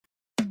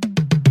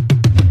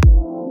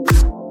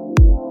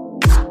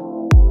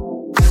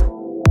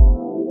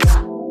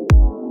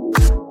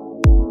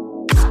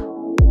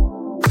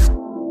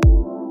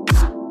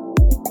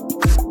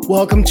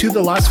Welcome to the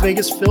Las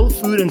Vegas Phil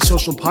Food and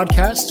Social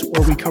Podcast,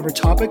 where we cover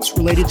topics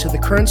related to the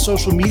current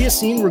social media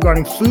scene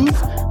regarding food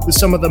with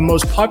some of the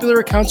most popular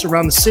accounts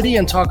around the city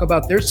and talk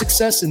about their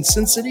success in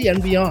Sin City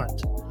and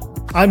beyond.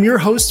 I'm your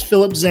host,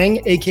 Philip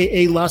Zhang,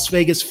 aka Las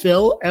Vegas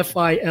Phil,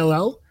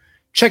 F-I-L-L.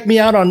 Check me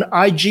out on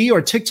IG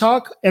or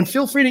TikTok, and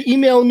feel free to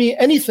email me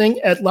anything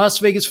at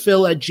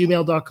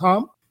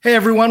lasvegasphil@gmail.com. Hey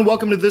everyone,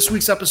 welcome to this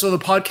week's episode of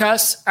the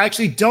podcast. I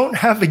actually don't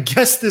have a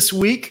guest this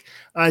week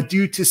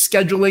due to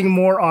scheduling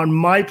more on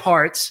my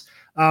part,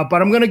 but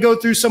I'm going to go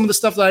through some of the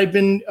stuff that I've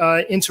been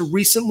into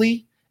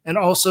recently and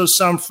also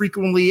some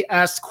frequently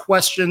asked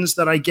questions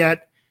that I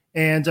get,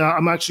 and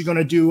I'm actually going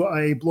to do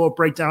a blow-up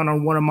breakdown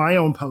on one of my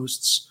own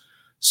posts.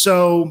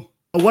 So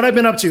what I've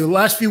been up to, the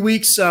last few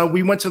weeks,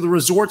 we went to the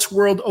Resorts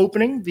World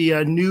opening,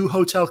 the new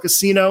hotel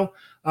casino,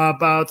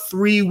 about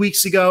 3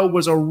 weeks ago.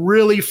 Was a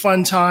really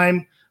fun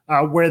time.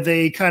 Where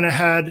they kind of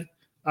had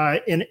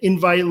an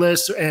invite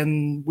list,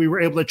 and we were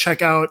able to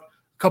check out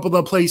a couple of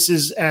the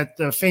places at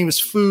the Famous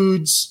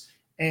Foods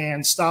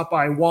and stop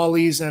by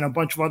Wally's and a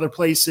bunch of other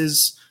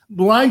places.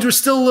 The lines were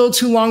still a little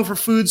too long for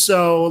food,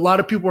 so a lot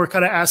of people were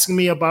kind of asking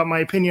me about my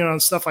opinion on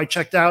stuff I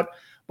checked out.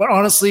 But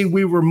honestly,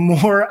 we were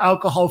more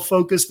alcohol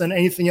focused than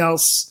anything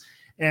else.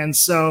 And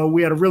so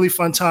we had a really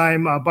fun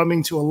time bumping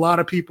into a lot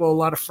of people, a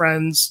lot of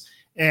friends,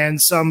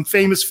 and some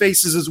famous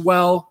faces as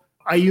well.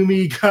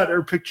 Ayumi got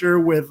her picture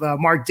with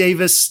Mark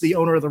Davis, the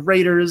owner of the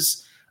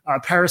Raiders,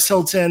 Paris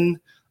Hilton.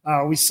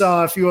 We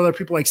saw a few other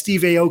people like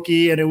Steve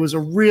Aoki, and it was a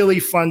really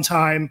fun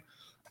time.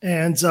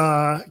 And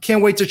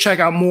can't wait to check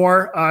out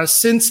more.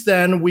 Since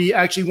then, we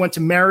actually went to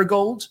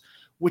Marigold,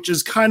 which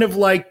is kind of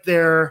like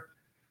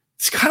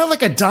it's kind of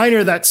like a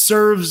diner that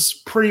serves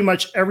pretty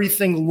much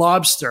everything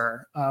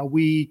lobster.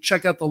 We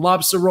checked out the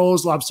lobster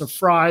rolls, lobster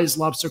fries,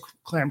 lobster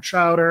clam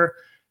chowder.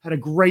 Had a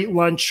great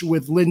lunch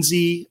with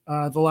Lindsay,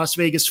 the Las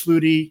Vegas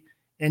foodie,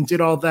 and did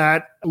all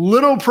that. A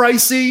little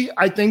pricey,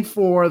 I think,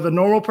 for the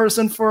normal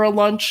person for a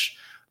lunch,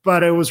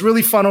 but it was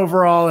really fun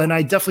overall, and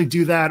I definitely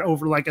do that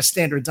over like a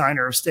standard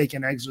diner of steak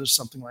and eggs or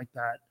something like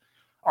that.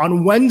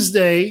 On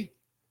Wednesday,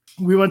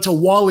 we went to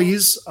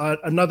Wally's,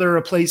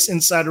 another place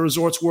inside of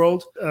Resorts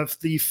World,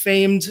 the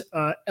famed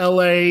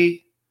LA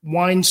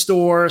wine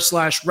store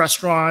 /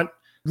 restaurant.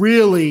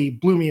 Really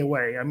blew me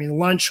away. I mean,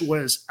 lunch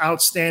was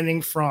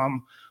outstanding,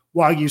 from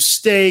Wagyu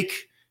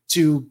steak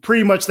to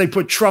pretty much they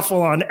put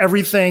truffle on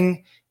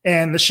everything.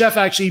 And the chef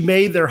actually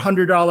made their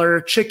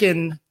 $100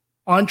 chicken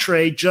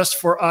entree just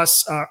for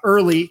us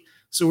early.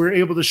 So we were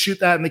able to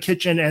shoot that in the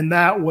kitchen, and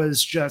that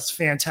was just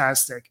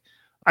fantastic.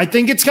 I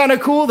think it's kind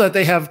of cool that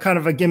they have kind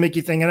of a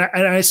gimmicky thing. And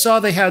I saw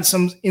they had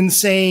some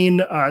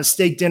insane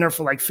steak dinner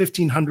for like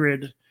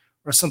 $1,500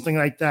 or something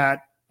like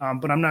that.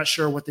 But I'm not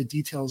sure what the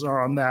details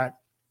are on that.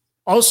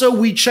 Also,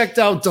 we checked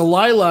out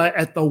Delilah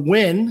at the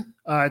Wynn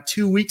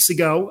 2 weeks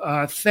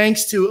ago,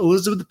 thanks to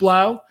Elizabeth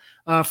Blau.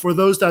 For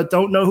those that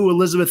don't know who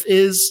Elizabeth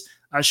is,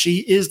 she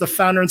is the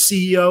founder and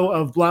CEO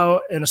of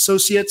Blau and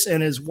Associates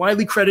and is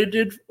widely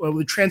credited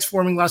with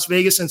transforming Las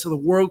Vegas into the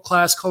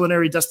world-class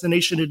culinary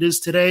destination it is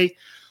today.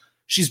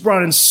 She's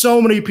brought in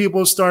so many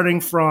people, starting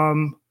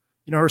from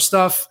her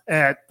stuff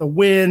at the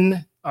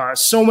Wynn,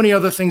 so many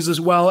other things as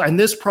well. And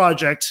this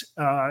project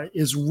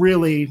is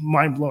really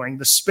mind-blowing.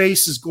 The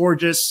space is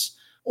gorgeous,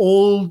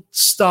 old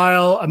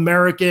style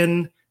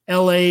American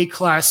LA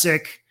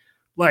classic.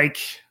 Like,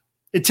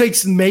 it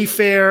takes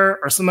Mayfair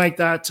or something like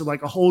that to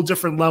like a whole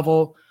different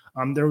level.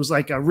 There was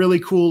like a really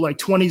cool like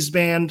 20s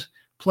band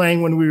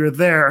playing when we were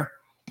there.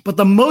 But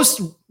the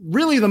most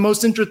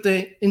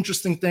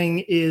interesting thing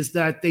is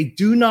that they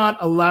do not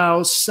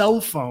allow cell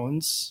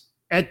phones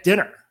at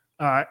dinner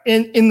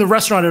in the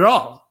restaurant at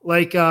all.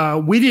 Like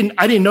I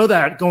didn't know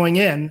that going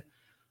in.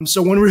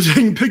 So when we were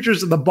taking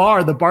pictures of the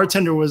bar, the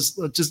bartender was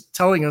just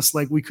telling us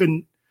like we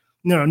couldn't,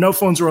 no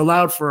phones were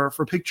allowed for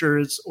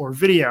pictures or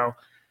video.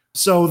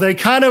 So they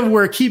kind of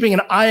were keeping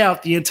an eye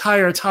out the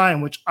entire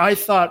time, which I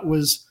thought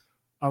was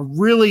a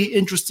really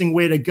interesting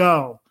way to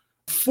go.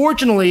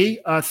 Fortunately,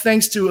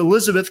 thanks to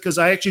Elizabeth, because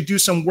I actually do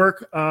some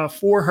work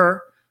for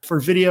her for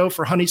video,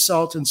 for Honey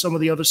Salt and some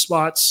of the other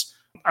spots,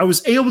 I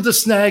was able to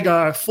snag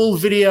a full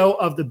video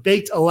of the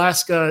baked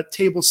Alaska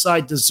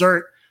tableside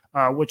dessert,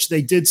 which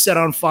they did set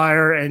on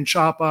fire and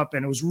chop up,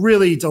 and it was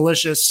really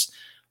delicious.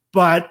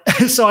 But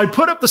so I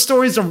put up the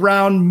stories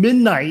around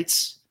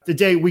midnight, the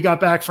day we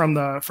got back from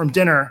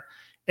dinner,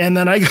 and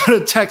then I got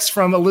a text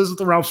from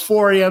Elizabeth around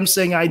 4 a.m.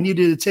 saying I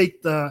needed to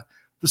take the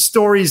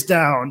stories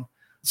down.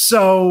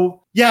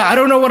 So yeah, I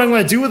don't know what I'm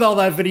going to do with all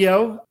that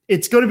video.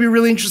 It's going to be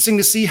really interesting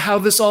to see how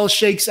this all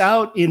shakes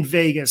out in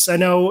Vegas. I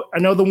know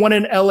the one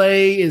in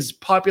LA is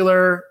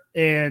popular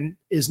and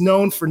is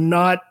known for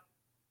not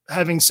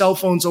having cell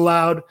phones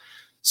allowed.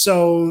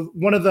 So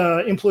one of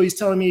the employees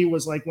telling me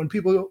was like, when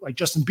people like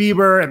Justin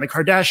Bieber and the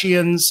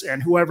Kardashians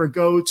and whoever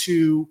go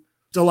to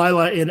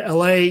Delilah in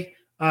LA,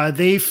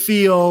 they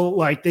feel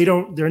like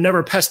they're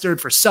never pestered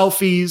for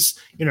selfies.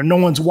 No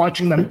one's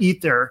watching them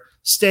eat their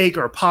steak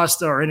or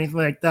pasta or anything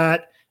like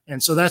that.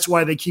 And so that's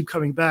why they keep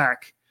coming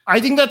back. I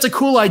think that's a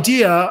cool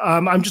idea.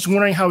 I'm just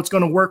wondering how it's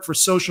going to work for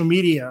social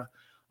media.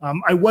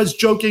 I was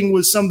joking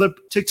with some of the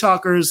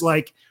TikTokers,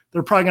 like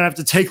they're probably going to have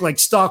to take like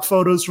stock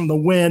photos from the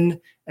win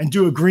and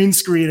do a green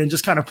screen and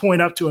just kind of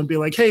point up to it and be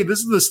like, hey, this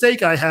is the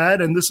steak I had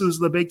and this was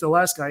the baked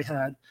Alaska I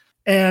had.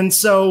 And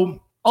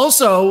so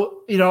also,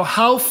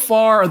 how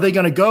far are they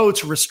going to go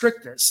to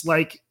restrict this?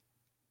 Like,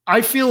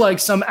 I feel like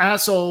some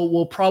asshole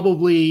will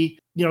probably,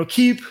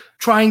 keep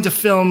trying to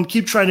film,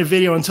 keep trying to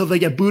video until they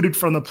get booted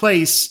from the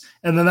place.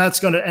 And then that's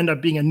going to end up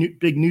being a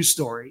big news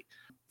story.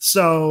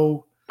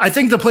 So I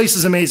think the place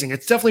is amazing.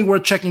 It's definitely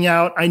worth checking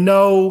out.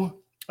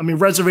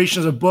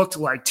 Reservations are booked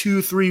like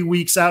 2-3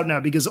 weeks out now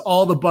because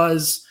all the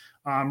buzz.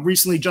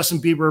 Recently,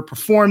 Justin Bieber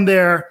performed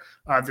there.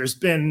 There's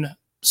been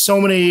so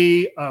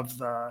many of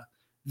the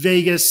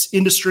Vegas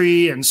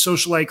industry and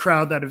socialite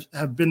crowd that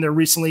have been there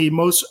recently.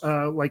 Most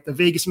like the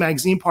Vegas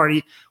magazine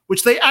party,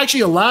 which they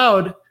actually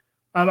allowed.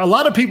 A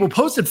lot of people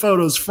posted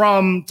photos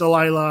from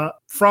Delilah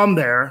from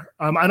there.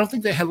 I don't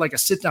think they had like a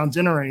sit-down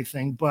dinner or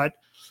anything, but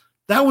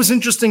that was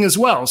interesting as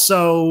well.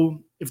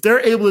 So if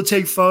they're able to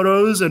take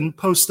photos and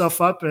post stuff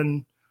up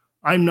and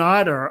I'm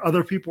not, or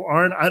other people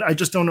aren't, I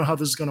just don't know how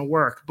this is going to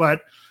work.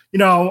 But,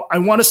 I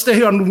want to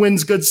stay on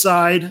Wynn's good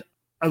side.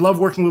 I love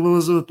working with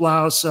Elizabeth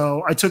Blau.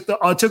 So I took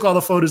all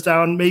the photos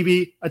down.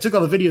 I took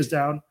all the videos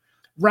down.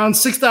 Around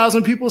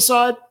 6,000 people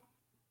saw it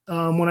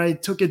when I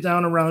took it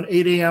down around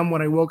 8 a.m.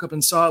 when I woke up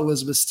and saw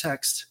Elizabeth's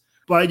text.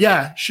 But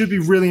yeah, should be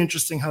really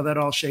interesting how that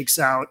all shakes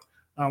out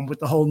with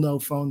the whole no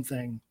phone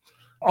thing.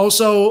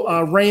 Also,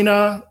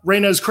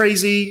 Raina is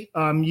crazy.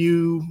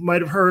 You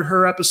might have heard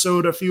her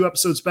episode a few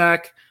episodes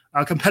back.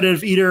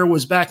 Competitive Eater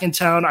was back in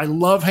town. I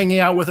love hanging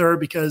out with her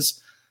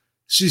because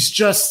she's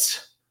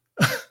just,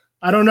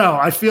 I don't know.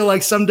 I feel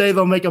like someday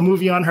they'll make a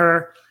movie on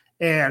her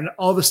and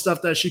all the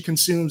stuff that she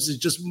consumes. It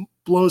just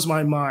blows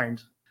my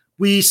mind.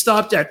 We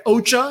stopped at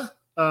Ocha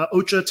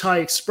Thai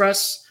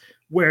Express,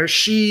 where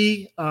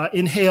she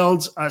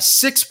inhaled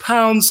 6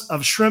 pounds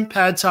of shrimp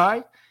pad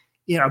thai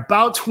in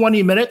about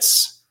 20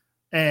 minutes.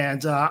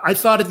 And I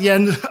thought at the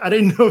end, I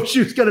didn't know if she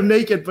was going to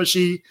make it, but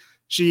she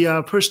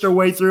pushed her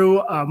way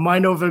through.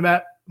 Mind over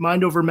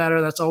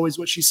matter. That's always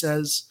what she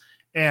says.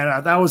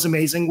 And that was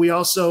amazing. We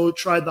also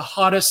tried the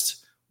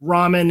hottest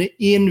ramen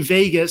in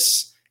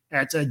Vegas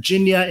at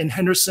Jinya in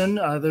Henderson.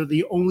 They're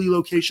the only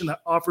location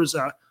that offers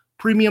a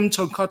premium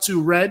tonkatsu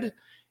red.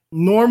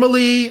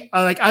 Normally,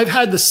 I've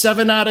had the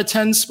 7 out of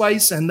 10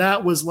 spice, and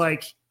that was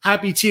like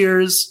happy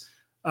tears,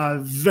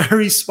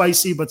 very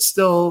spicy, but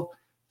still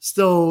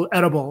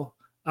edible.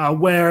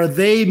 Where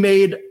they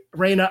made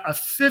Raina a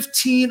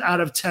 15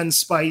 out of 10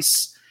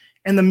 spice.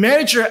 And the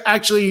manager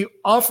actually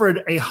offered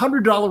a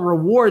 $100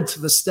 reward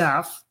to the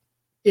staff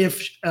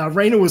if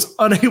Raina was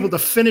unable to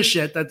finish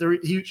it, that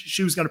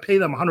she was going to pay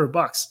them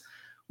 $100,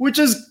 which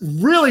is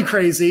really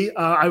crazy.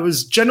 I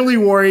was genuinely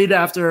worried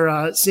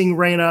after seeing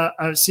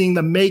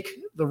them make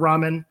the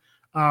ramen.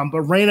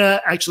 But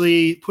Raina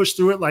actually pushed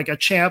through it like a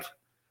champ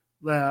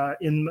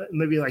in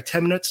maybe like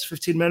 10 minutes,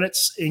 15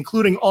 minutes,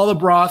 including all the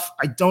broth.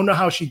 I don't know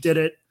how she did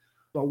it,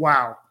 but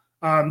wow.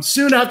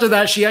 Soon after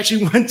that, she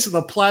actually went to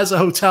the Plaza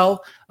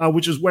Hotel,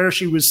 which is where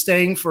she was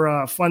staying for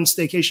a fun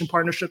staycation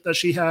partnership that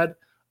she had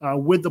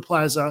with the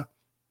Plaza,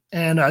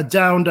 and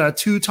downed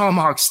 2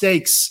 tomahawk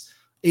steaks,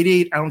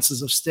 88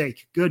 ounces of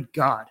steak. Good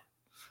God.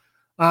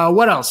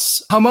 What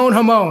else?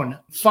 Jamon.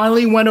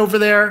 Finally went over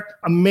there.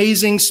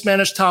 Amazing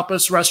Spanish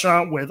tapas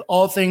restaurant with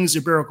all things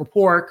Iberico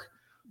pork.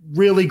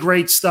 Really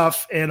great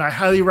stuff, and I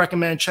highly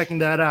recommend checking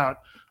that out.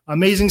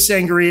 Amazing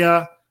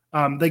sangria.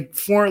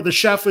 The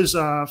chef is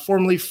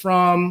formerly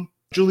from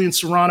Julian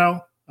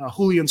Serrano.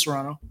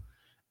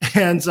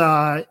 And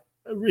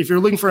if you're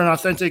looking for an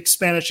authentic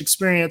Spanish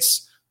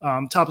experience,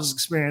 tapas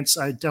experience,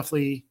 I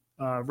definitely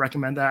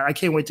recommend that. I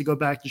can't wait to go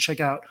back to check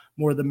out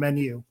more of the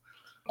menu.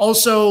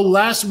 Also,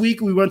 last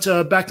week we went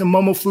back to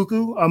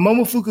Momofuku.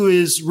 Momofuku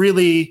is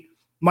really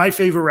my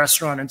favorite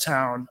restaurant in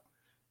town.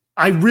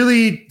 I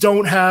really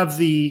don't have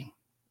the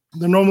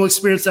normal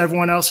experience that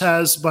everyone else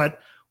has, but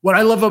what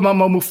I love about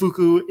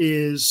Momofuku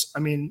is,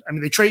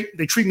 they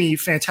treat me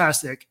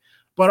fantastic,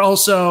 but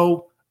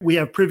also we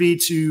have privy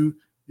to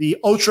the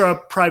ultra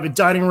private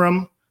dining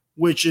room,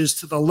 which is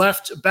to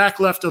the back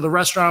left of the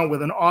restaurant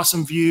with an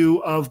awesome view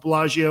of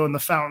Bellagio and the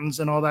fountains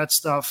and all that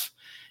stuff.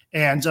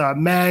 And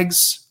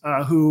Mags,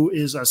 who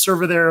is a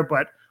server there,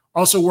 but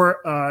also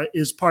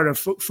is part of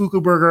Fuku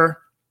Burger,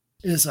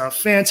 is a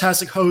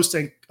fantastic host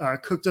and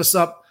cooked us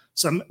up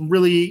some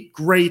really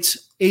great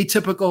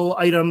atypical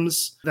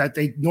items that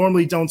they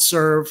normally don't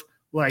serve,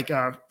 like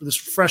this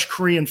fresh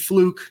Korean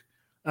fluke,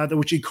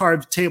 which he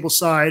carved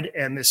tableside,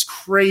 and this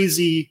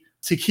crazy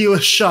tequila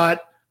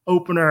shot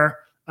opener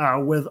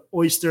with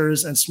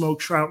oysters and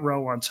smoked trout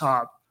roe on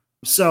top.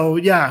 So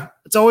yeah,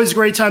 it's always a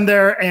great time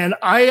there. And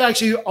I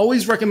actually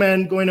always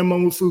recommend going to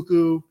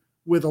Momofuku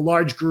with a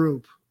large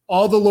group.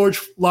 All the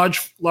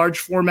large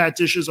format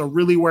dishes are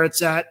really where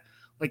it's at,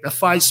 like the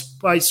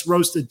 5-spice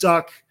roasted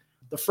duck,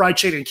 the fried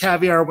chicken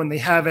caviar when they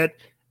have it,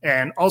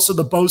 and also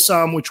the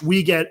bosam, which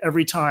we get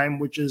every time,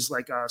 which is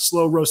like a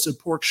slow roasted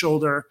pork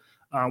shoulder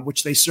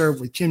which they serve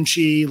with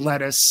kimchi,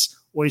 lettuce,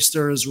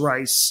 oysters,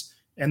 rice.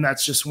 And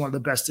that's just one of the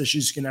best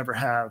dishes you can ever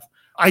have.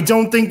 I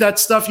don't think that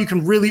stuff you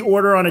can really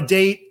order on a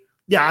date.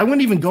 Yeah, I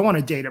wouldn't even go on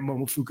a date at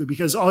Momofuku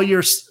because all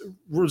you're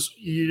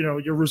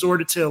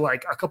resorted to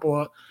like a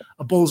couple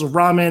of bowls of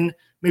ramen,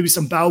 maybe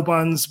some bao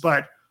buns,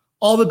 but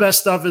all the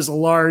best stuff is a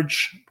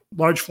large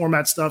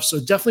format stuff. So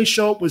definitely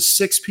show up with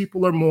 6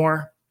 people or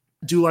more.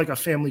 Do like a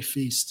family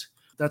feast.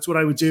 That's what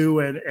I would do,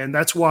 and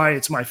that's why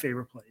it's my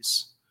favorite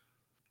place.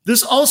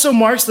 This also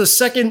marks the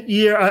second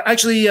year,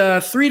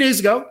 3 days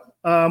ago,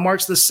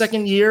 marks the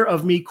second year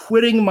of me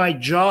quitting my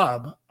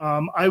job.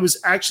 I was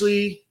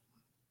actually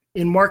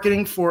in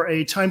marketing for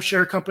a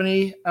timeshare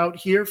company out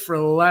here for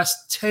the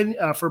last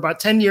for about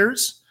 10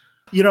 years.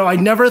 I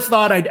never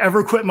thought I'd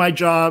ever quit my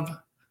job,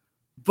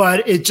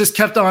 but it just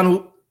kept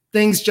on,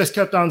 things just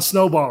kept on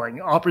snowballing.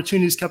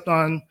 Opportunities kept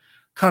on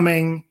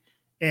coming.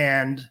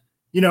 And,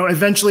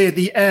 eventually at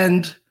the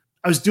end,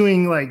 I was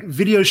doing like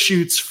video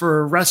shoots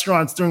for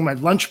restaurants during my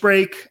lunch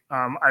break.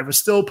 I was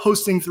still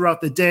posting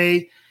throughout the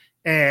day.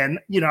 And,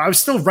 I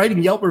was still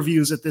writing Yelp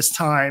reviews at this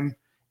time.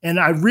 And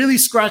I really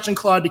scratched and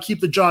clawed to keep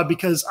the job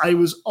because I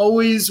was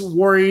always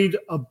worried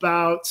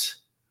about,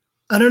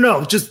 I don't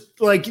know,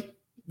 just like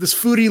this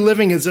foodie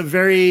living is a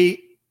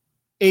very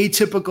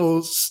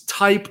atypical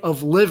type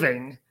of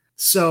living.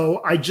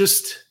 So I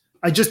just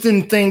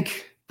didn't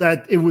think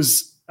that it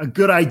was a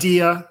good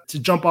idea to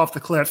jump off the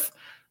cliff.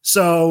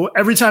 So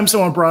every time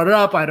someone brought it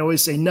up, I'd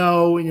always say,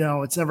 no,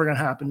 it's never going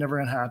to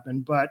happen.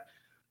 But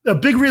a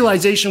big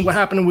realization, what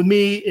happened with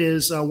me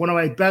is one of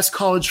my best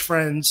college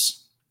friends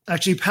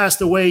actually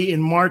passed away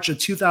in March of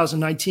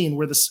 2019. We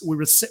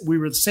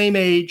were the same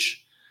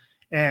age,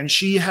 and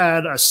she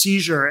had a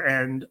seizure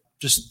and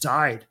just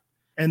died.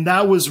 And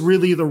that was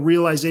really the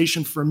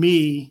realization for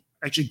me,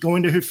 actually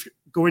going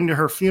to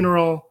her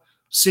funeral,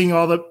 seeing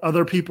all the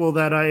other people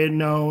that I had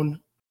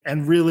known,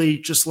 and really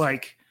just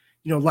like,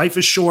 life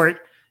is short.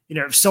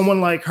 If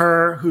someone like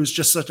her, who's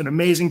just such an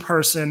amazing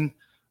person,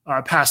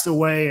 passed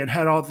away and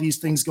had all these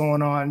things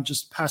going on,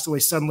 just passed away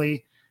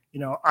suddenly,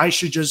 I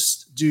should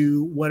just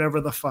do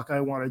whatever the fuck I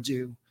want to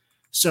do.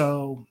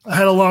 So I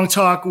had a long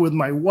talk with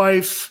my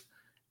wife,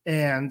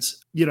 and,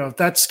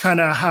 that's kind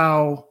of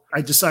how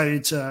I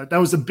decided that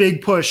was a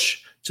big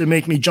push to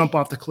make me jump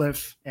off the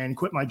cliff and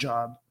quit my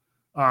job.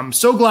 I'm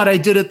so glad I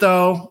did it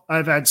though.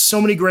 I've had so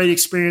many great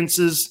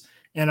experiences,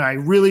 and I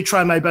really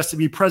try my best to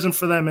be present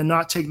for them and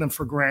not take them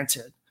for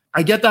granted.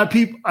 I get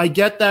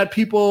that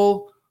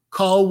people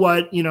call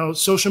what,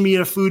 social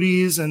media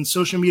foodies and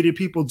social media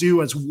people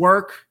do as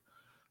work.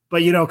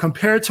 But,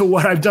 compared to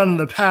what I've done in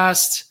the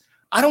past,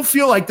 I don't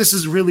feel like this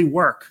is really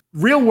work.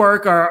 Real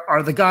work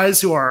are the guys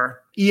who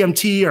are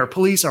EMT or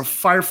police or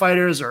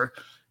firefighters or,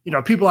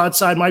 people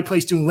outside my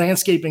place doing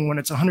landscaping when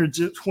it's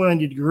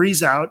 120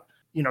 degrees out.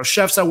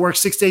 Chefs that work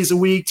 6 days a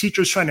week,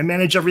 teachers trying to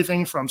manage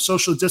everything from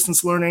social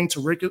distance learning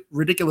to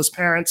ridiculous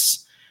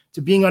parents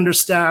to being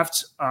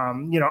understaffed.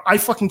 I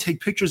fucking take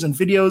pictures and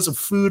videos of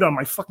food on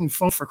my fucking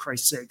phone, for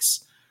Christ's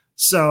sakes.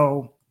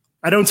 So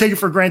I don't take it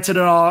for granted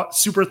at all.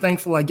 Super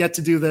thankful I get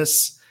to do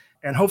this.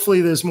 And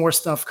hopefully there's more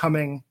stuff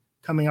coming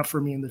up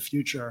for me in the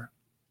future.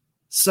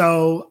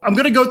 So I'm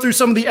going to go through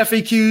some of the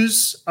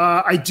FAQs.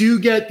 I do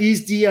get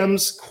these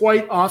DMs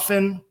quite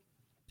often.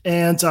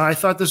 And I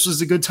thought this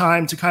was a good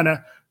time to kind of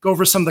go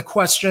over some of the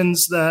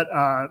questions that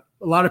a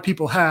lot of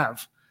people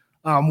have.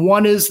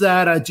 One is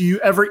that, do you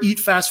ever eat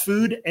fast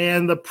food?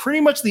 And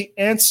pretty much the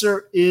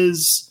answer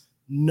is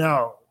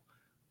no.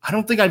 I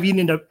don't think I've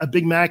eaten a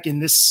Big Mac in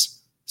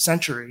this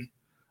century.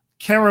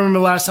 Can't remember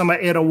the last time I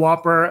ate a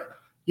Whopper.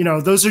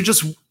 Those are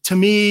just, to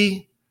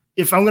me,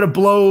 if I'm going to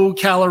blow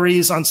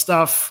calories on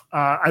stuff,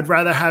 I'd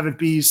rather have it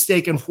be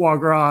steak and foie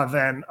gras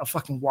than a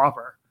fucking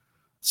Whopper.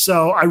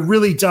 So I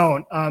really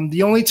don't.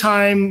 The only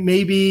time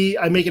maybe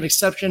I make an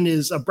exception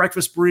is a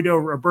breakfast burrito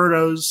at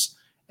Roberto's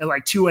at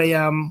like 2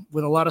 a.m.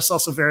 with a lot of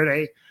salsa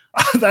verde.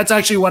 That's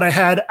actually what I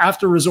had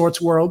after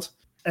Resorts World.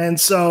 And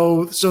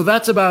so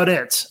that's about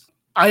it.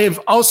 I have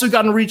also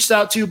gotten reached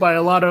out to by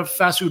a lot of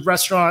fast food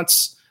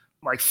restaurants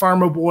like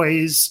Farmer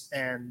Boys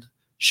and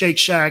Shake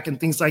Shack and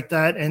things like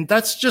that. And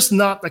that's just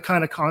not the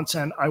kind of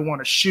content I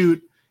want to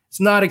shoot. It's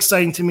not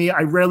exciting to me.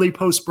 I rarely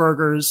post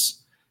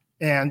burgers,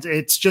 and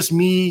it's just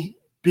me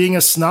being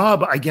a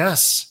snob, I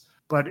guess.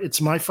 But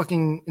it's my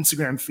fucking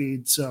Instagram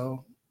feed,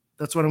 so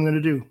that's what I'm going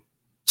to do.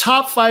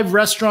 Top 5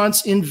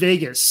 restaurants in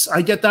Vegas.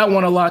 I get that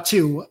one a lot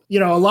too. A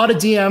lot of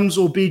DMs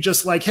will be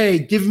just like, hey,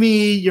 give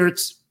me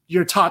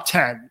your top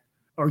 10,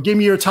 or give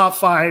me your top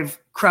 5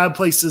 crab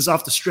places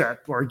off the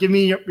strip, or give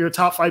me your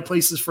top 5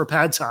 places for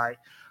pad thai.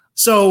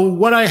 So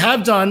what I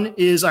have done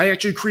is I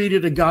actually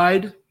created a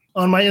guide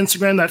on my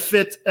Instagram that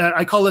fit,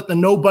 I call it the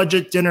no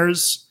budget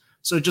dinners.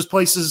 So just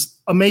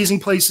amazing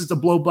places to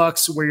blow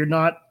bucks where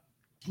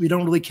we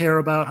don't really care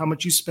about how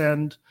much you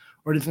spend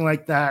or anything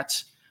like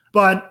that.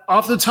 But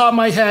off the top of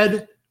my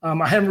head,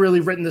 I haven't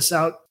really written this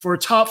out. For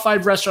top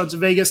 5 restaurants in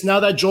Vegas, now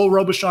that Joel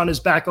Robuchon is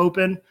back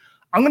open,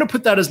 I'm going to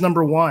put that as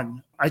number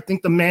 1. I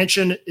think the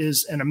Mansion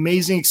is an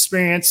amazing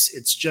experience.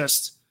 It's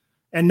just,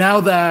 and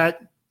now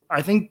that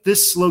I think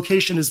this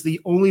location is the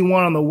only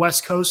one on the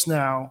West Coast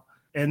now,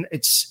 and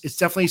it's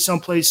definitely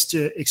someplace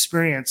to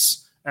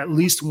experience at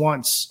least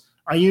once.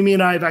 Ayumi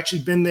and I have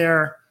actually been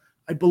there,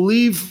 I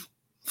believe,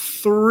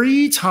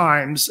 3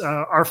 times.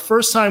 Our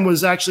first time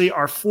was actually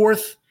our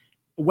 4th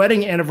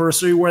wedding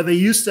anniversary, where they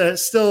used to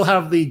still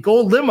have the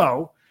gold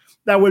limo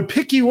that would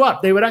pick you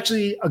up.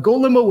 A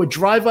gold limo would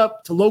drive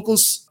up to local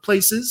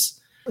places.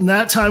 And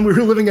that time we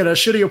were living at a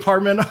shitty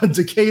apartment on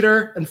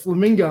Decatur and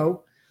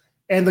Flamingo.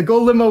 And the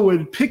gold limo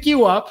would pick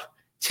you up,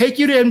 take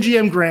you to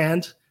MGM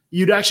Grand.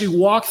 You'd actually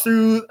walk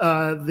through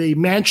the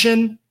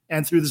mansion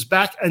and through this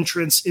back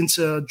entrance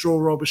into Joel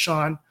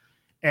Robuchon.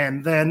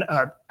 And then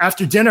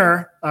after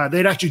dinner,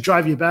 they'd actually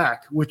drive you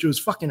back, which was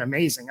fucking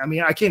amazing. I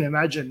mean, I can't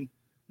imagine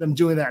them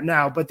doing that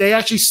now. But they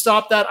actually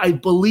stopped that, I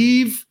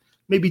believe,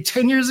 maybe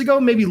 10 years ago,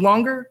 maybe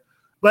longer.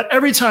 But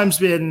every time's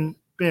been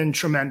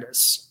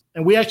tremendous.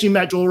 And we actually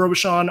met Joel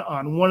Robuchon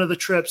on one of the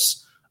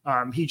trips.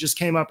 He just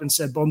came up and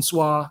said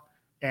bonsoir.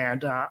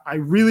 And I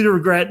really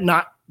regret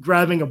not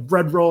grabbing a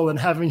bread roll and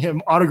having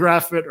him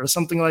autograph it or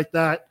something like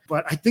that.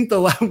 But I think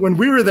when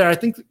we were there, I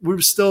think we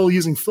were still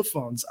using flip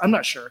phones. I'm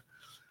not sure.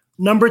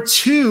 Number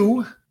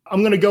 2,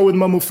 I'm going to go with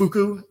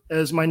Momofuku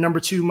as my number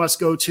 2 must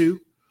go to.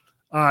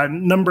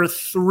 Number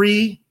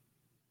 3,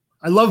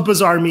 I love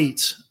Bazaar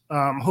Meat.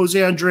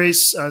 Jose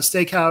Andres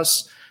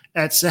Steakhouse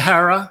at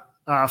Sahara.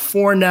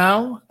 For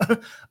now,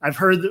 I've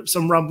heard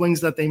some rumblings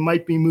that they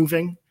might be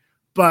moving,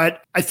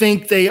 but I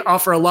think they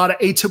offer a lot of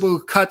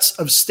atypical cuts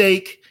of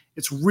steak.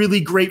 It's really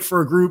great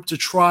for a group to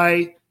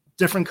try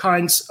different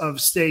kinds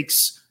of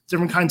steaks,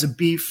 different kinds of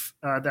beef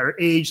that are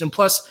aged. And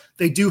plus,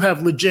 they do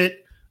have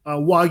legit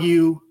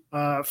Wagyu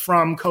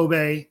from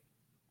Kobe.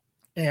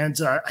 And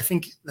I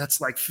think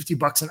that's like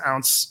 $50 an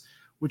ounce,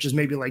 which is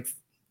maybe like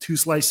 2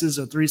 slices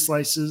or 3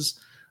 slices.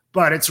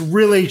 But it's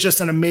really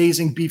just an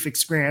amazing beef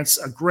experience,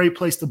 a great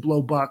place to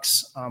blow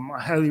bucks. I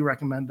highly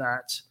recommend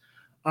that.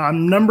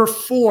 Number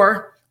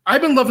 4,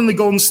 I've been loving the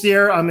Golden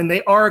Steer. I mean,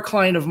 they are a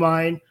client of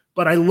mine,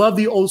 but I love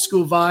the old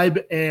school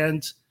vibe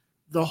and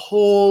the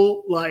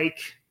whole,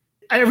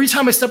 every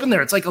time I step in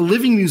there, it's like a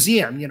living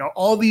museum. You know,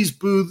 all these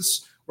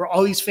booths where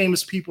all these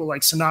famous people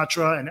like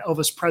Sinatra and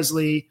Elvis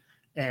Presley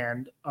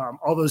and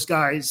all those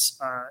guys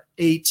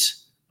ate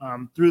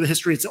through the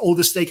history. It's the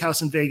oldest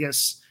steakhouse in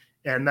Vegas.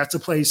 And that's a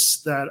place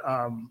that,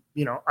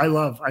 I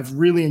love. I've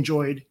really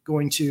enjoyed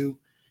going to,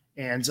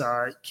 and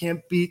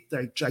can't beat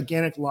the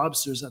gigantic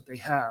lobsters that they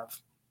have.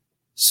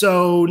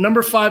 So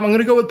number 5, I'm going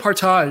to go with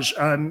Partage.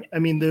 I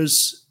mean,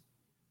 there's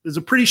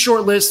a pretty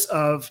short list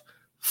of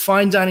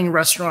fine dining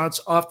restaurants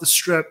off the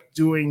strip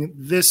doing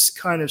this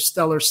kind of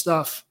stellar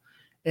stuff.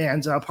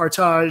 And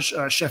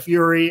Partage, Chef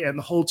Yuri, and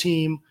the whole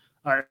team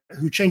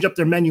who change up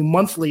their menu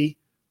monthly,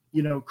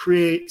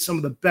 create some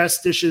of the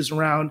best dishes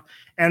around.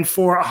 And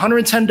for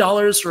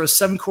 $110 for a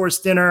 7-course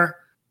dinner,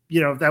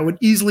 that would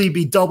easily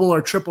be double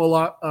or triple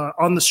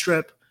on the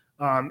strip.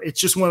 It's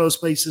just one of those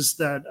places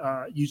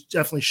that you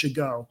definitely should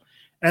go.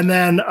 And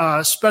then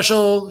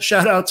special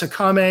shout out to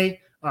Kame,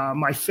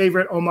 my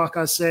favorite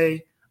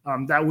omakase.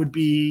 That would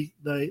be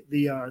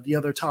the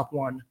other top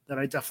one that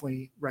I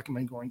definitely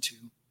recommend going to.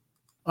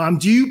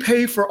 Do you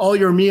pay for all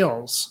your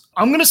meals?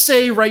 I'm going to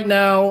say right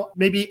now,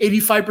 maybe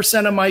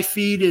 85% of my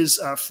feed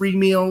is free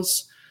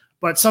meals.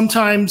 But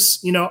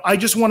sometimes, I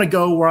just want to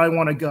go where I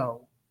want to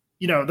go.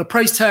 The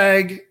price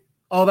tag,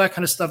 all that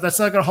kind of stuff, that's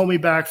not going to hold me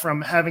back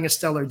from having a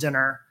stellar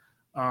dinner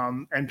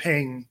and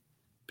paying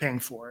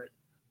for it.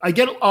 I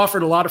get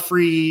offered a lot of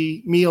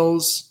free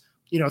meals,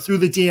 through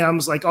the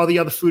DMs like all the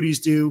other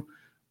foodies do.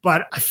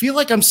 But I feel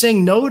like I'm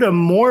saying no to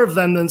more of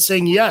them than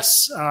saying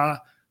yes.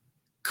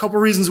 Couple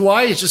reasons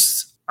why.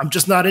 I'm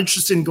just not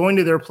interested in going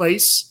to their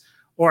place,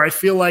 or I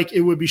feel like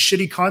it would be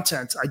shitty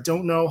content. I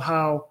don't know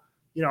how,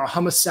 a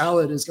hummus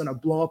salad is going to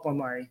blow up on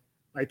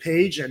my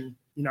page, and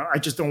I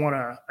just don't want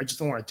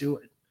to do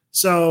it.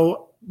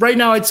 So right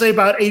now, I'd say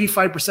about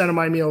 85% of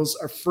my meals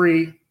are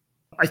free.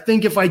 I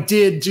think if I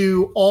did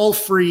do all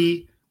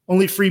free,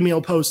 only free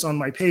meal posts on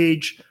my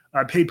page,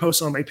 paid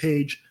posts on my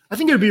page, I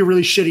think it would be a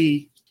really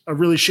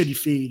shitty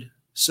feed.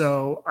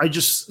 So I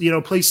just,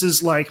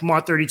 places like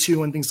Mott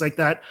 32 and things like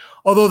that,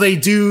 although they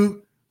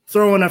do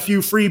throw in a few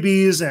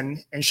freebies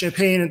and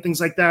champagne and things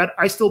like that,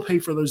 I still pay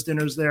for those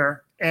dinners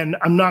there. And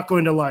I'm not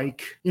going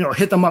to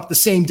hit them up the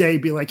same day,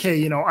 be like,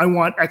 hey, I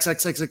want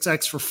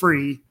XXXXX for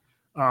free.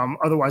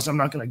 Otherwise, I'm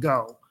not going to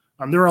go.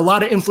 There are a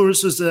lot of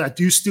influencers that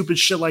do stupid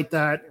shit like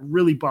that. It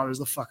really bothers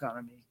the fuck out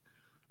of me.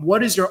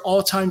 What is your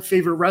all-time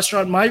favorite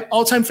restaurant? My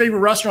all-time favorite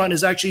restaurant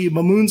is actually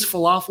Mamoun's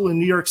Falafel in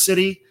New York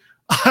City.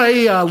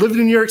 I lived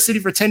in New York City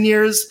for 10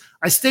 years.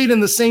 I stayed in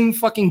the same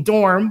fucking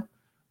dorm,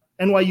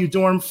 NYU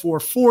dorm, for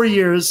 4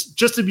 years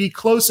just to be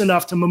close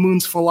enough to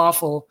Mamoun's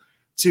Falafel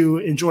to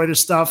enjoy the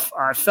stuff.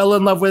 I fell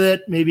in love with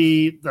it.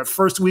 Maybe the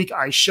first week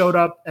I showed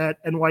up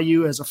at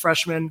NYU as a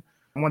freshman.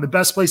 One of the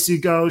best places to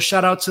go.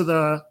 Shout out to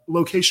the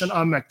location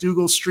on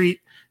MacDougal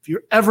Street. If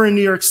you're ever in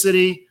New York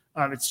City,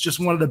 it's just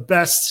one of the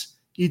best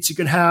eats you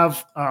can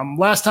have.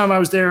 Last time I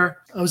was there,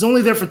 I was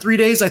only there for 3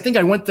 days. I think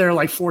I went there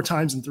like 4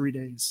 times in 3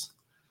 days.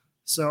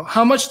 So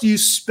how much do you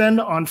spend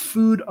on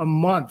food a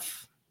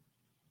month?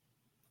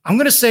 I'm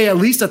going to say at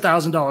least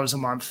 $1,000 a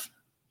month.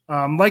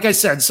 Like I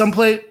said,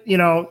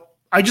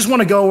 I just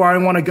want to go where I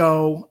want to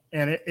go.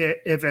 And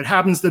if it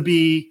happens to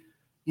be,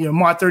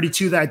 Mott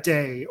 32 that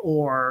day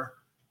or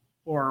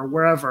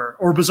wherever,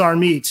 or Bazaar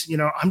Meat,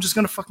 I'm just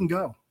going to fucking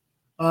go.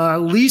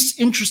 Least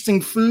interesting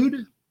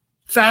food,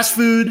 fast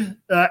food,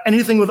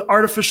 anything with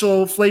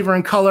artificial flavor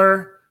and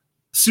color,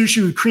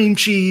 sushi with cream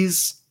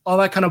cheese, all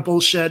that kind of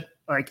bullshit.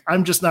 Like,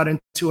 I'm just not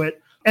into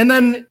it. And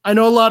then I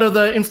know a lot of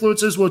the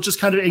influencers will just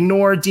kind of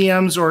ignore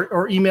DMs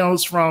or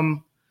emails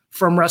from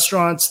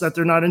restaurants that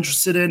they're not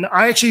interested in.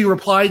 I actually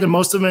reply to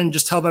most of them and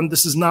just tell them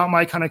this is not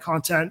my kind of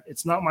content.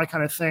 It's not my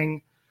kind of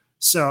thing.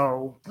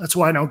 So that's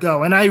why I don't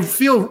go. And I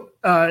feel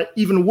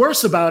even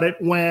worse about it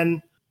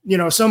when,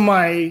 some of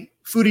my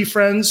foodie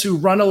friends who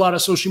run a lot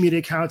of social media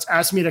accounts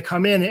ask me to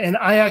come in, and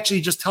I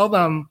actually just tell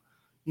them,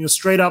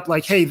 straight up,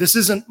 like, hey, this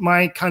isn't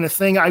my kind of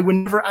thing. I would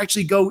never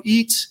actually go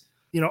eat,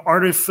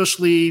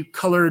 artificially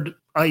colored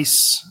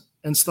ice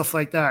and stuff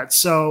like that.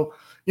 So,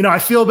 I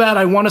feel bad.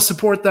 I want to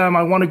support them.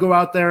 I want to go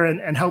out there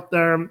and help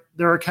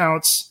their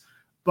accounts,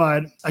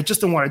 but I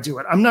just don't want to do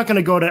it. I'm not going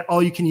to go to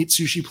all you can eat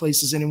sushi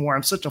places anymore.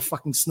 I'm such a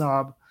fucking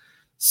snob.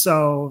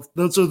 So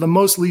those are the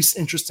most least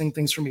interesting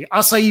things for me.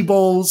 Acai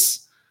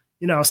bowls,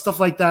 stuff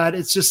like that.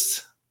 It's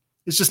just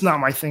not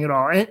my thing at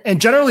all. And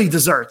generally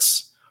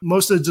desserts.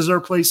 Most of the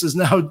dessert places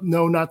now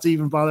know not to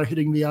even bother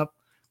hitting me up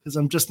because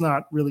I'm just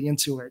not really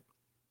into it.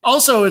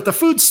 Also, if the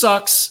food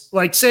sucks,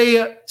 like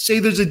say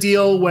there's a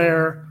deal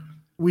where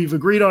we've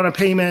agreed on a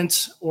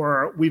payment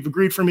or we've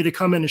agreed for me to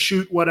come in and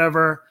shoot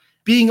whatever,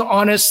 being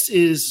honest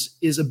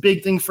is a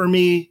big thing for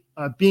me.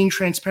 Being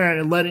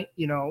transparent and letting,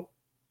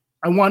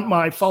 I want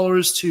my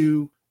followers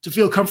to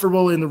feel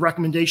comfortable in the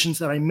recommendations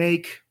that I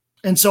make.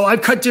 And so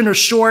I've cut dinner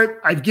short.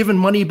 I've given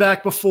money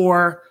back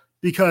before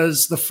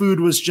because the food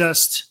was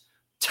just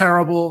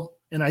terrible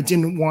and I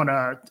didn't want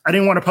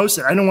to post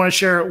it. I didn't want to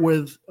share it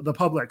with the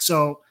public.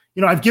 So,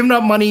 I've given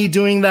up money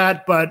doing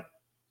that, but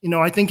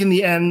I think in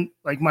the end,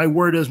 like, my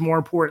word is more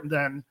important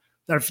than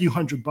a few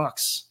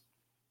 $100.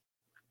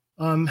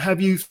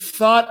 Have you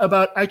thought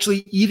about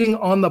actually eating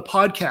on the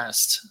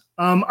podcast?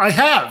 I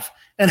have.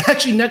 And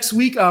actually next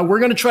week, we're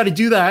going to try to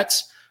do that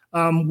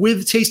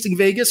with Tasting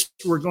Vegas.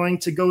 We're going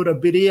to go to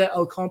Birria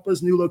El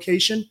Compa's new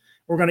location.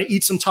 We're going to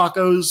eat some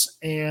tacos,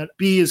 and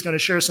B is going to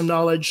share some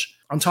knowledge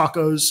on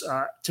tacos.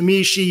 To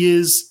me, she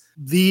is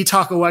the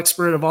taco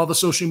expert of all the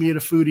social media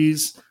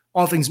foodies,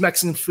 all things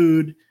Mexican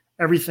food,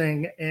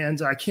 everything. And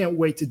I can't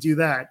wait to do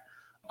that.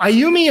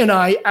 Ayumi and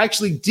I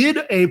actually did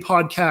a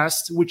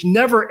podcast which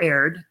never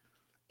aired.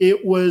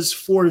 It was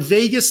for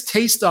Vegas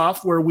Taste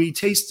Off, where we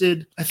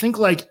tasted, I think,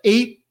 like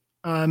 8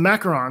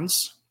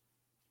 macarons.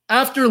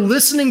 After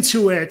listening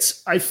to it,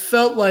 I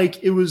felt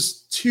like it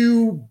was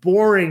too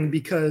boring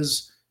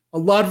because a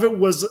lot of it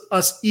was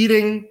us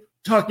eating,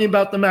 talking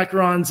about the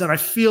macarons, and I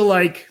feel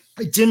like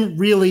I didn't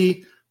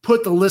really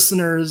put the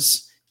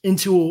listeners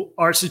into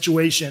our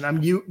situation.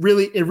 It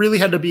really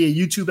had to be a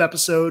YouTube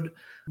episode,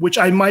 which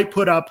I might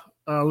put up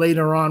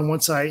later on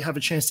once I have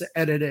a chance to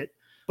edit it.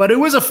 But it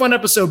was a fun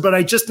episode, but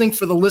I just think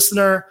for the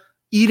listener,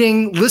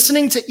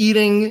 listening to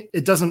eating,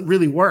 it doesn't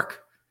really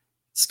work.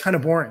 It's kind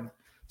of boring.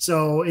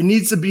 So it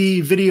needs to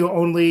be video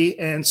only.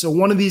 And so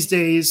one of these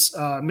days,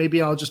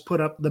 maybe I'll just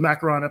put up the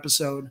macaron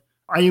episode.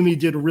 Ayumi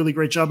did a really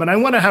great job, and I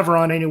want to have her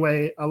on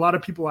anyway. A lot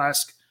of people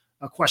ask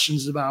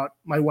questions about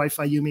my wife,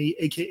 Ayumi,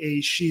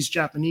 AKA She's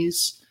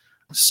Japanese.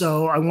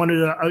 So I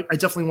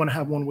definitely want to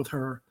have one with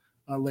her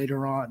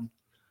later on.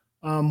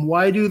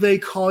 Why do they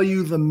call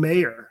you the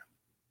mayor?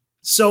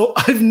 So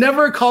I've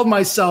never called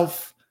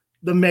myself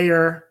the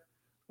mayor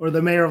or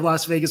the mayor of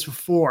Las Vegas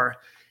before.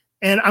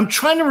 And I'm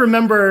trying to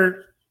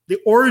remember the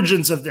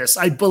origins of this.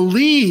 I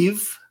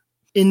believe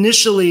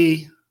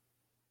initially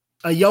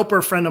a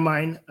Yelper friend of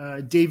mine,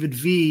 David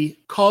V,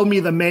 called me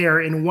the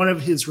mayor in one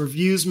of his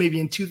reviews, maybe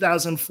in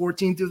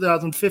 2014,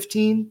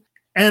 2015.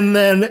 And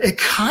then it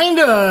kind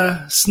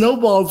of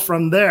snowballed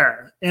from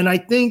there. And I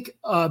think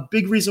a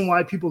big reason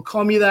why people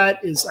call me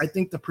that is I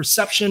think the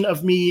perception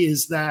of me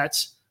is that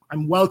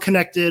I'm well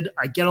connected,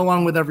 I get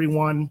along with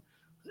everyone,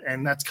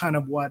 and that's kind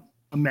of what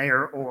a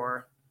mayor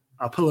or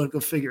a political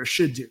figure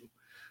should do.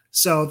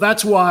 So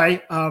that's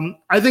why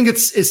I think it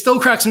still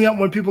cracks me up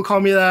when people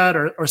call me that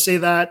or say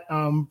that,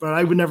 but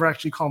I would never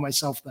actually call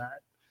myself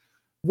that.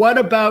 What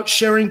about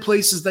sharing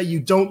places that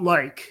you don't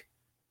like?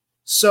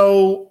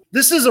 So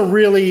this is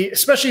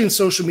especially in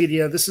social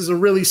media, this is a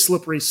really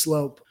slippery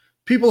slope.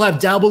 People have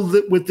dabbled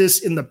with this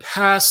in the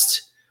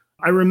past.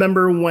 I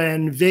remember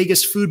when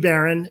Vegas Food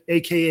Baron,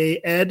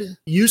 AKA Ed,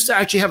 used to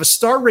actually have a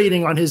star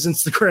rating on his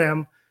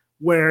Instagram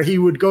where he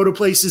would go to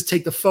places,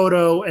 take the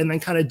photo, and then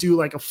kind of do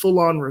like a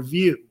full-on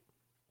review.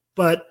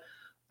 But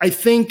I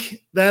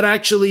think that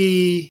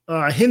actually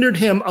hindered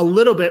him a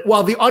little bit.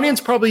 While the audience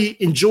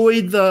probably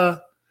enjoyed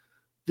the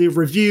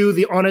review,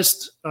 the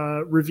honest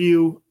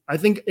review, I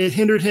think it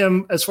hindered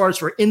him as far as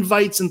for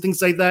invites and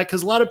things like that,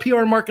 because a lot of PR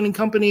and marketing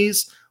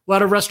companies, a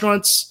lot of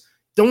restaurants,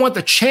 don't want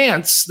the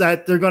chance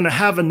that they're going to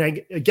have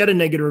get a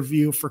negative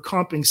review for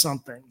comping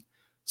something.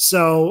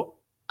 So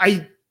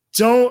I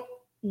don't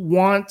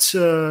want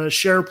to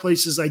share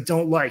places I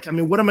don't like. I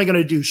mean, what am I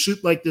going to do?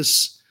 Shoot like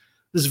this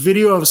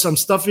video of some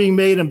stuff being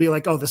made and be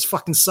like, oh, this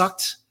fucking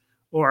sucked?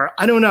 Or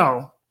I don't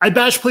know. I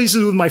bash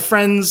places with my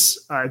friends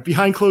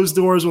behind closed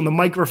doors when the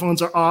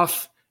microphones are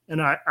off,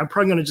 and I'm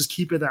probably going to just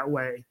keep it that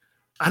way.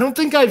 I don't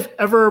think I've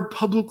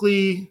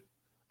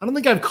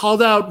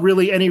called out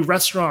really any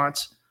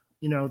restaurant,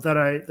 that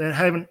I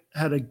haven't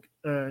had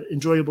a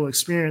enjoyable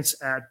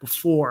experience at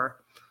before.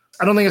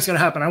 I don't think it's going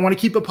to happen. I want to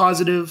keep it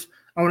positive.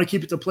 I want to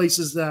keep it to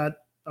places that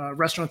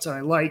restaurants that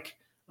I like,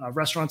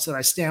 restaurants that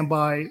I stand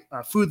by,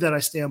 food that I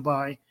stand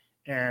by,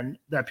 and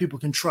that people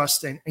can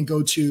trust and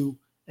go to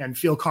and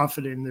feel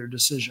confident in their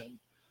decision.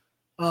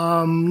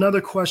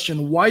 Another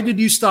question: why did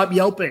you stop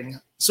Yelping?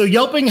 So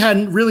Yelping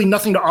had really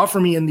nothing to offer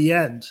me in the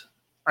end.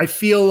 I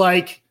feel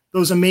like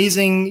those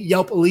amazing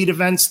Yelp Elite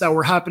events that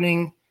were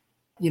happening,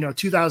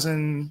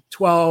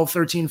 2012,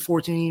 13,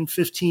 14,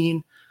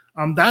 15.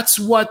 That's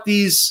what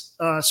these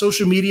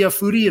social media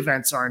foodie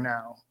events are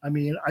now. I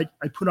mean,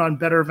 I put on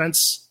better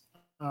events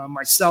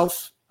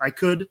myself. I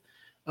could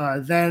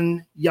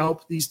than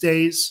Yelp these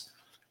days.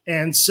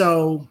 And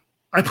so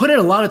I put in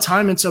a lot of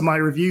time into my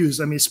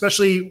reviews. I mean,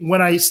 especially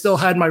when I still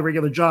had my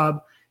regular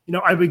job,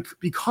 I would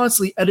be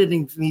constantly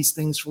editing these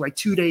things for like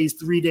 2 days,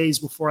 3 days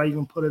before I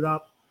even put it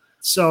up.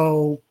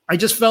 So I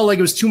just felt like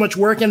it was too much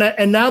work.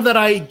 And now that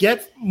I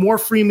get more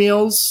free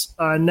meals,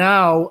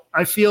 now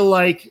I feel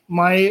like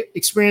my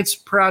experience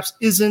perhaps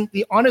isn't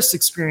the honest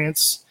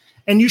experience.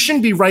 And you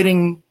shouldn't be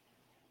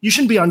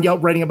on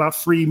Yelp writing about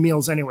free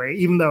meals anyway,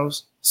 even though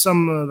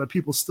some of the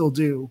people still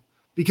do,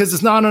 because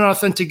it's not an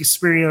authentic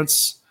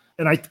experience.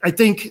 And I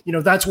think,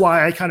 that's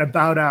why I kind of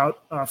bowed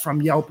out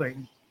from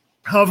Yelping.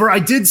 However, I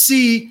did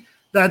see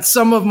that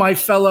some of my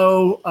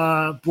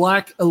fellow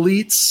Black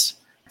elites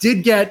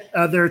did get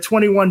their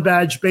 21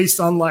 badge based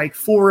on like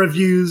 4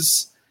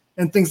 reviews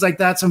and things like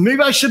that. So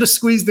maybe I should have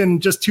squeezed in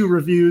just 2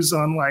 reviews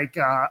on like,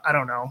 I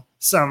don't know,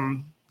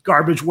 some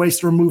garbage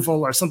waste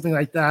removal or something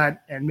like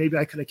that. And maybe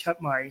I could have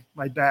kept my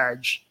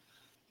badge.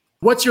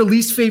 What's your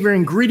least favorite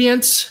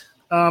ingredient?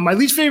 My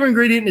least favorite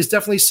ingredient is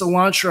definitely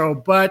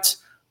cilantro, but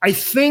I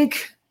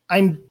think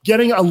I'm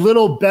getting a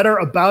little better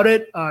about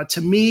it. To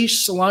me,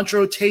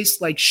 cilantro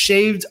tastes like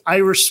shaved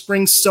Irish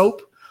Spring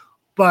soap.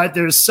 But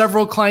there's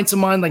several clients of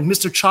mine, like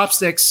Mr.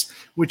 Chopsticks,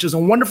 which is a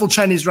wonderful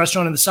Chinese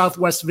restaurant in the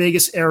Southwest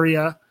Vegas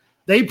area.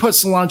 They put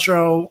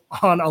cilantro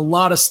on a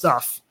lot of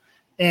stuff.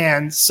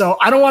 And so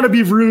I don't want to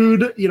be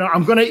rude.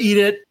 I'm going to eat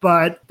it,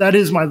 but that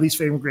is my least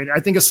favorite ingredient.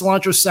 I think a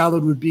cilantro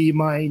salad would be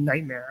my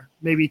nightmare.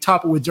 Maybe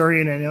top it with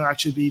durian, and it'll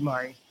actually be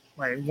my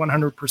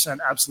 100%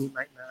 absolute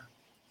nightmare.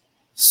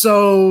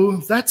 So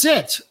that's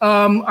it.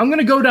 I'm going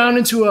to go down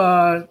into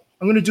I'm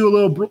going to do a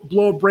little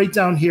blow-up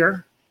breakdown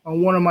here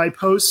on one of my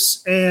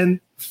posts. And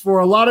for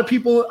a lot of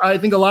people, I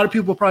think a lot of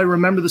people probably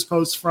remember this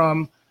post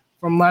from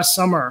last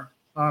summer.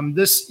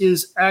 This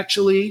is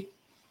actually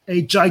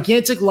a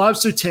gigantic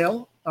lobster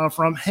tail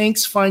from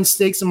Hank's Fine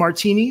Steaks and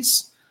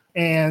Martinis.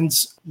 And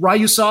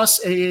Ryu Sauce,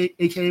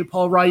 aka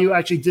Paul Ryu,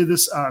 actually did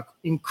this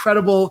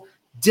incredible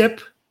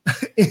dip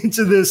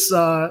into this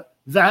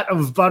vat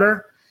of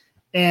butter.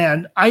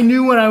 And I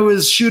knew when I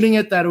was shooting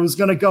it that it was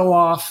going to go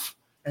off,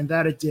 and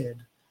that it did.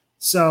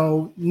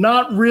 So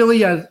not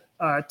really a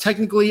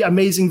technically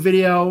amazing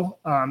video,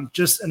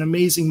 just an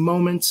amazing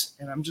moment.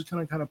 And I'm just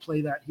going to kind of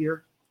play that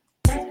here.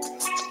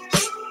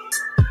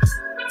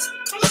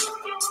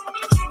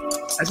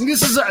 I think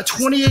this is a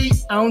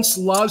 28-ounce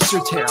lobster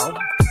tail,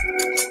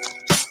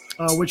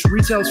 which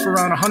retails for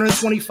around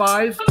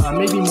 $125,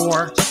 maybe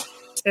more.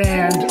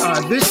 And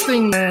this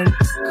thing went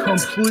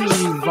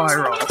completely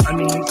viral. I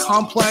mean,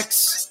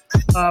 Complex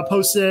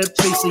posted it.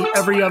 Basically,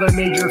 every other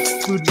major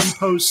food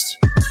repost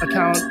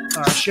account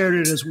shared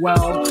it as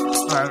well.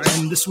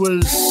 And this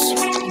was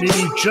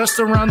maybe just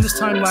around this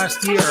time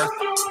last year.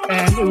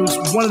 And it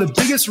was one of the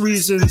biggest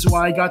reasons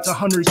why I got to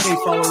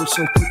 100K followers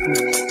so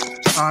quickly.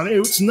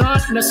 It's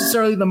not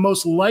necessarily the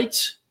most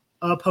liked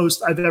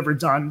post I've ever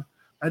done.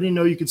 I didn't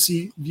know you could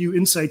view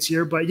insights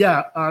here, but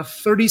yeah,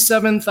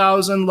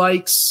 37,000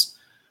 likes,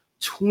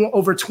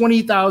 over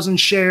 20,000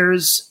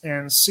 shares,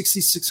 and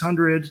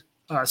 6,600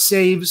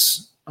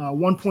 saves,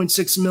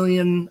 1.6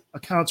 million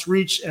accounts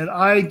reached. And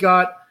I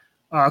got,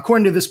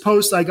 according to this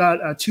post, I got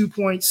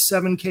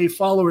 2.7K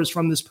followers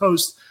from this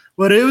post,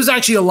 but it was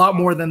actually a lot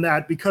more than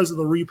that because of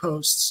the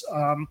reposts.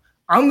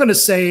 I'm going to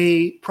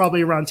say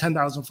probably around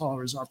 10,000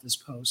 followers off this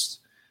post.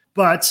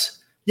 But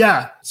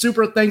yeah,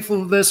 super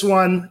thankful for this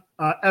one.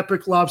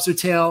 Epic lobster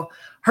tail.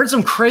 Heard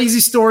some crazy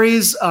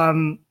stories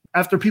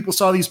after people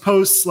saw these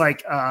posts,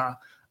 like a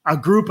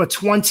group of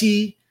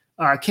 20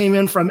 came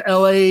in from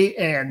LA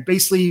and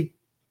basically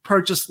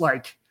purchased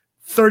like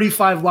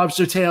 35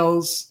 lobster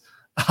tails,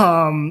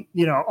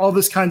 all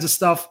this kinds of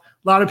stuff.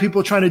 A lot of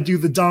people trying to do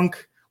the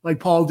dunk like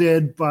Paul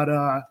did, but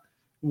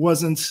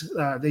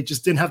they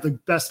just didn't have the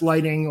best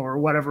lighting or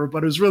whatever.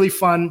 But it was really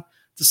fun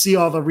to see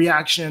all the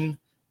reaction,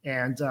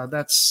 and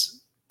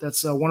that's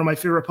That's one of my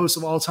favorite posts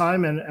of all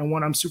time and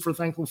one I'm super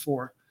thankful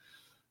for.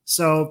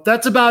 So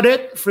that's about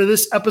it for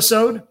this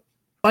episode.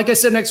 Like I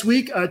said, next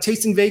week,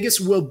 Tasting Vegas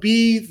will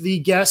be the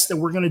guest that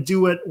we're going to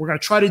do it. We're going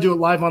to try to do it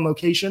live on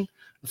location.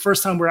 The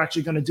first time we're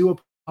actually going to do a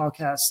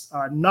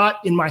podcast,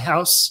 not in my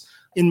house,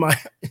 in my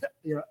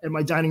at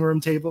my dining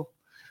room table.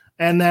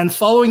 And then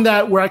following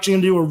that, we're actually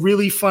going to do a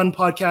really fun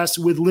podcast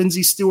with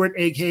Lindsay Stewart,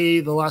 aka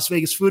the Las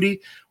Vegas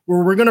Foodie,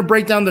 where we're going to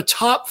break down the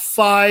top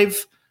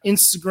 5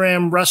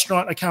 Instagram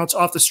restaurant accounts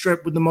off the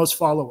strip with the most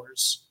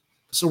followers.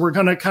 So we're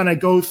going to kind of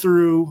go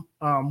through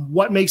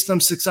what makes them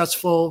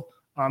successful,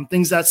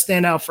 things that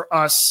stand out for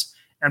us,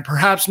 and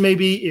perhaps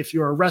maybe if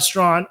you're a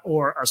restaurant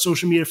or a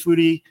social media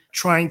foodie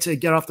trying to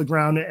get off the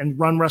ground and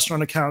run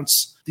restaurant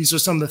accounts, these are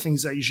some of the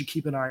things that you should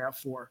keep an eye out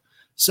for.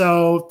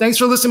 So thanks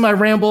for listening to my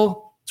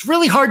ramble. It's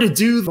really hard to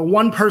do the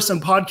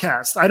one-person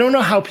podcast. I don't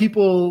know how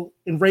people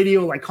in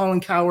radio like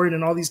Colin Cowherd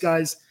and all these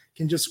guys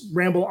can just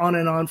ramble on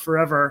and on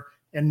forever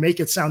and make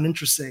it sound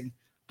interesting.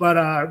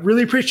 But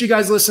really appreciate you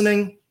guys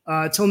listening.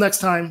 Till next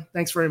time,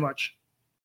 thanks very much.